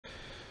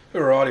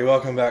Alrighty,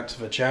 welcome back to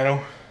the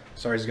channel.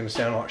 Sorry it's going to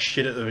sound like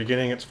shit at the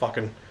beginning, it's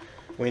fucking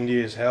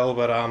windy as hell,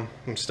 but I'm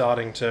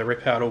starting to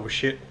rip out all the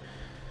shit.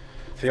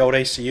 The old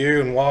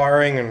ECU and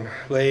wiring and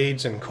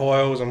leads and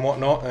coils and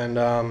whatnot, and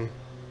I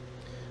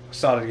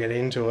started to get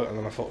into it and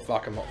then I thought,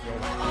 fuck, I'm not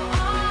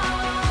filming.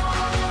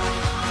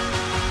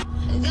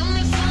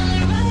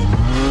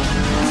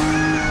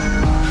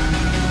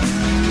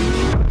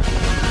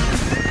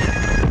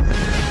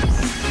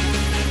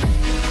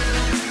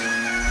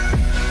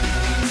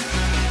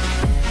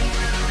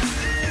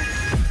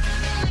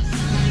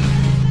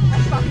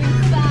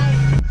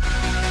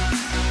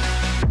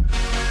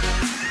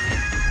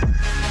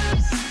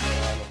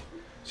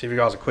 Give you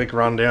guys a quick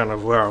rundown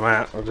of where I'm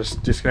at. I've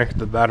just disconnected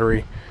the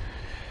battery,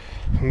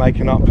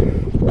 making up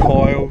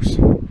coils.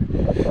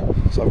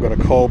 So I've got a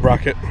coil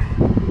bracket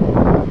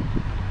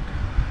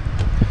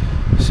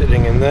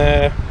sitting in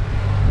there.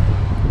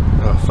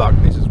 Oh fuck,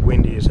 this is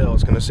windy as hell,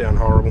 it's going to sound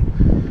horrible.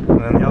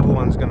 And then the other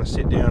one's going to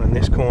sit down in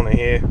this corner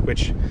here,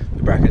 which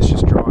the bracket's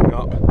just drying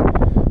up.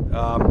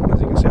 As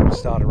you can see, I've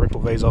started to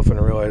ripple these off and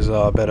I realise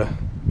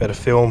better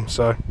film.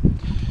 So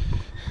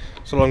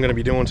that's what I'm going to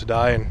be doing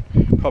today, and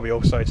probably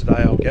also today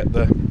I'll get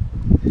the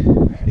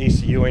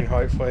ECU in,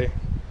 hopefully,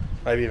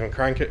 maybe even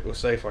crank it. We'll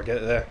see if I get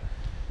it there.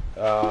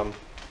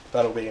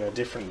 That'll be in a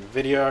different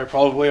video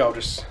probably. I'll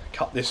just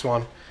cut this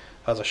one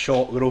as a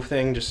short little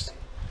thing, just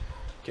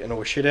getting all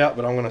the shit out,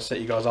 but I'm going to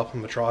set you guys up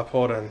on the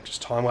tripod and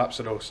just time lapse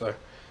it all, so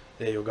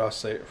yeah, you'll guys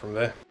see it from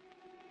there.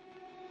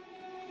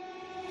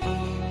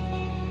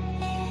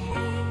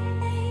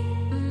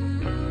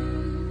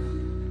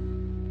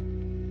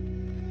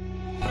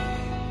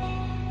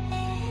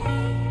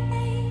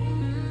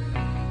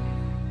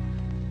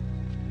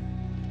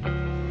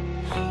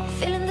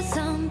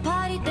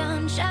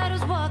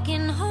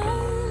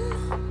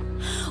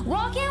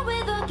 Walking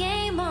with a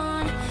game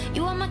on,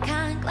 you are my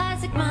kind,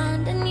 classic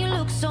mind, and you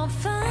look so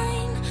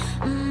fine.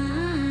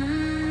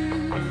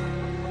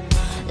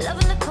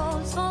 Loving the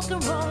cold, smoking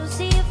rolls,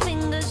 see your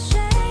fingers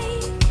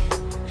shake,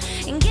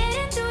 and get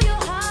into your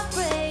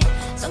heartbreak.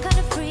 Some kind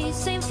of freeze,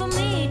 same for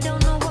me,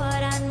 don't know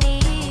what I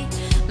need.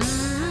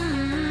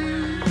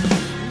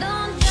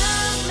 Don't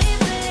judge me,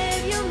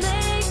 babe, you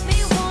make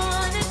me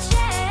wanna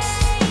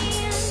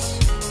change.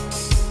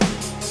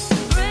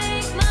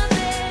 Break my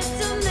bed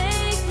to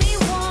make me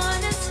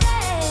wanna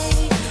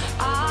stay.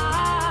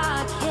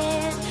 I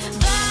can't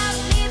vibe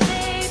me,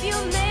 babe, you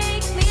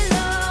make me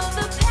love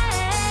the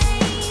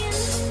pain.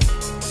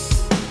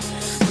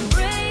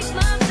 Break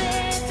my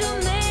bed to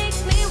make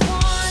me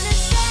wanna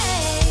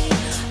stay.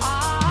 I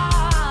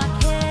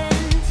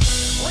can't.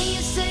 When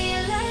you say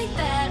it like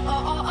that,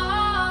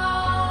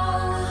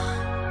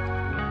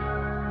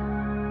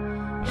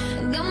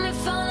 got me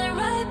falling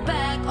right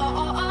back,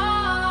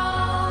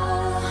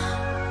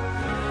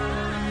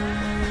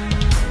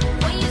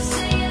 when you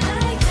say it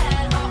like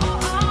that,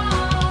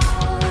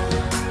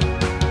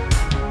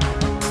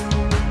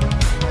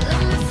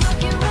 let me fuck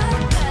you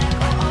right back,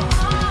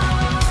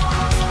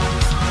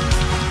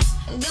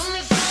 got me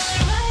falling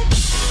right back.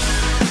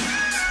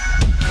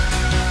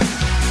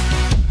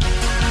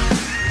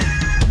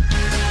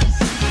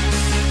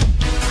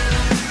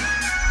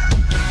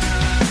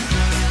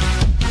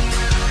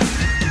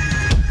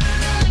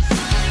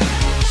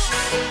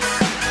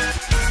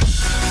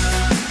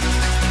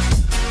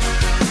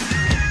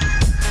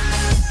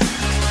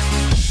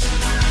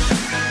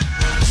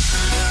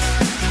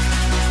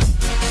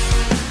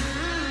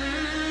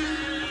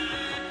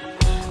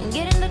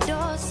 Get in the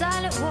door,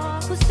 silent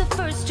walk, was the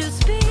first to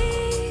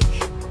speak.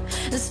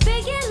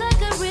 Speaking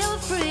like a real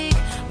freak,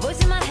 voice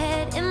in my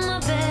head, in my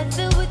bed,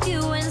 filled with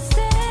you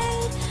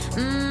instead.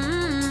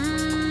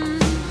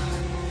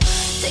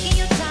 Taking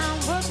your time,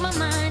 work my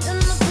mind,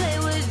 and I'll play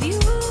with you.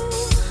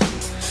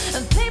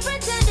 And play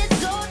pretend it's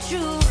so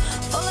true.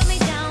 Follow me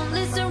down,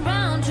 listen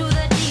round to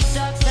the deep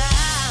dark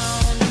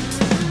sound.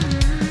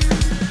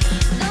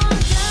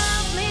 Don't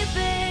doubt me,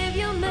 babe,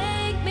 you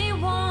make me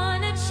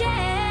wanna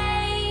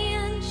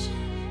change.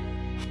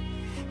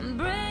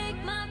 Break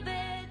my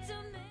bed to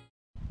make.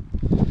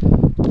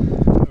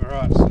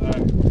 Alright, so got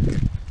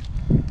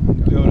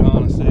the old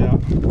harness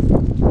out.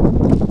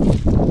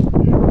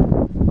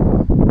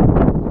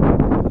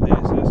 The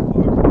SS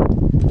plug.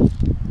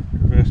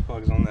 Reverse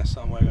plug's on there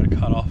somewhere, got to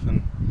cut off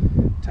and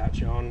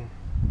attach on.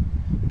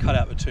 Cut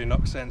out the two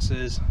knock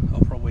sensors.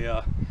 I'll probably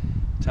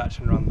attach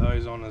and run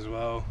those on as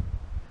well.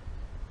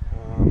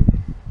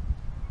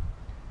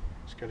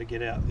 Just got to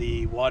get out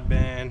the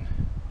wideband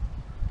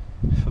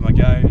for my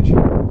gauge.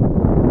 And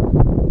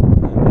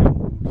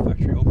the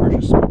factory oil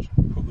pressure switch.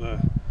 Put the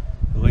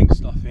link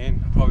stuff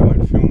in. I probably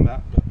won't film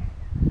that, but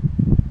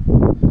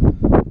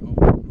I'll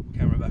put the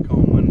camera back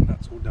on when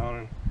that's all done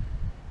and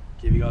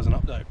give you guys an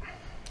update.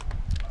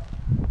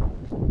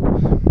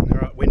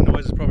 Alright, wind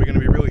noise is probably going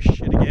to be really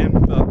shit again,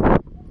 but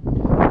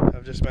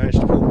I've just managed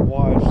to pull the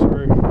wires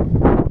through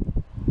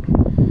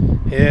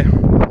here. So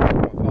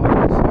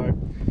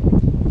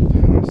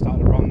I'm going to start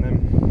to run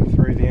them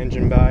through the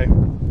engine bay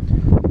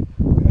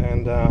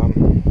and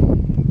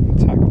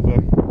tackle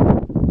the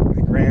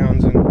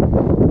grounds and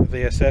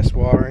VSS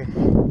wiring.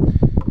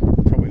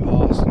 Probably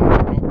arse and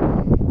whatnot.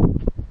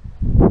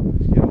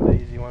 Let's get all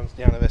the easy ones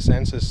down to their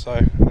sensors, so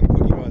I'm going to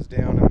put you guys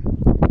down and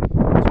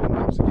turn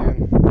it up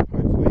again.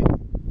 Hopefully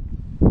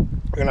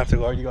we're going to have to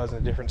load you guys in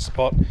a different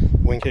spot.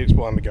 Wing keeps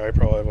behind the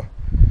GoPro over.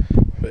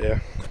 But yeah,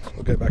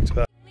 we'll get back to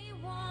that.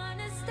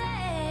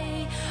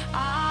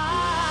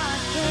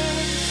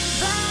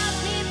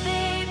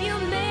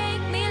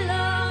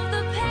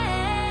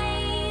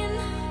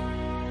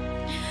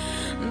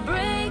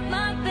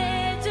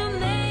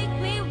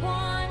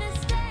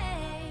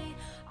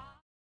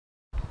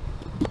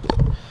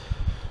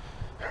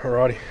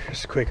 Alrighty,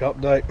 just a quick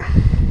update.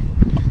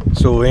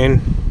 It's all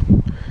in.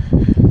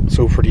 It's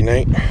all pretty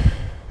neat.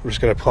 We're just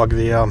going to plug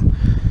the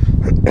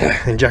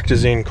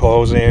injectors in,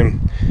 coils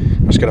in.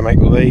 I'm just going to make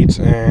the leads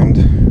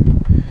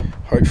and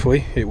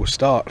hopefully it will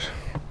start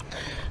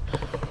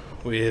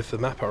with the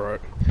map I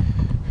wrote.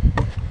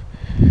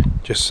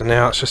 Just so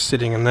now it's just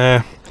sitting in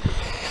there.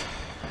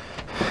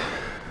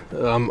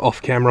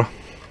 Off camera,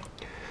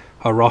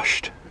 I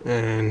rushed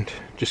and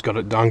just got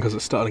it done because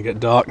it's starting to get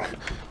dark.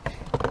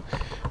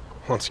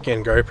 Once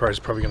again, GoPro is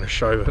probably going to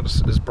show that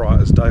it's as bright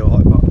as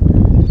daylight, but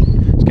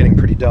it's getting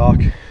pretty dark.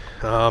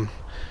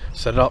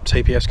 Set it up,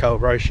 TPS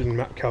calibration,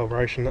 map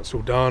calibration, that's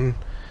all done.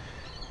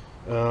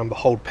 The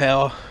hold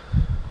power,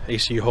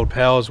 ECU hold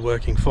power is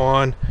working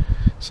fine.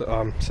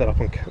 So set up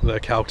on the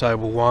cal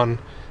table 1,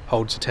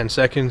 holds to 10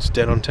 seconds,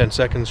 dead on 10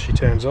 seconds she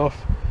turns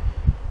off.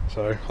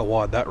 So I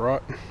wired that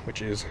right,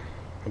 which is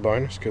a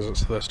bonus because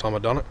it's the first time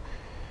I've done it.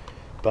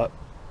 But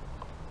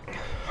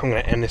I'm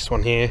going to end this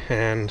one here,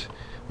 and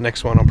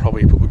next one I'll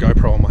probably put the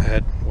GoPro on my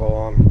head while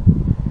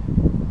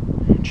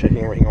I'm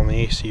checking everything on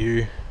the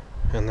ECU,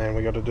 and then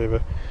we got to do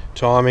the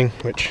timing,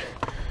 which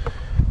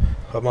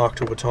I marked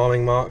all the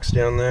timing marks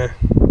down there.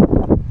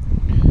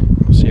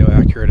 We'll see how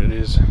accurate it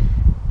is.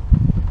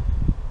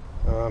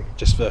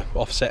 Just the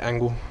offset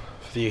angle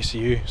for the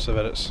ECU so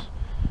that it's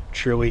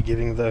truly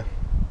giving the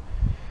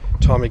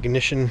time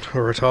ignition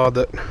or retard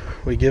that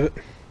we give it.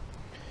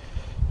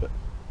 But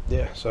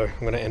yeah, so I'm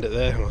going to end it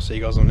there and I'll see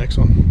you guys on the next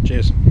one.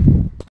 Cheers.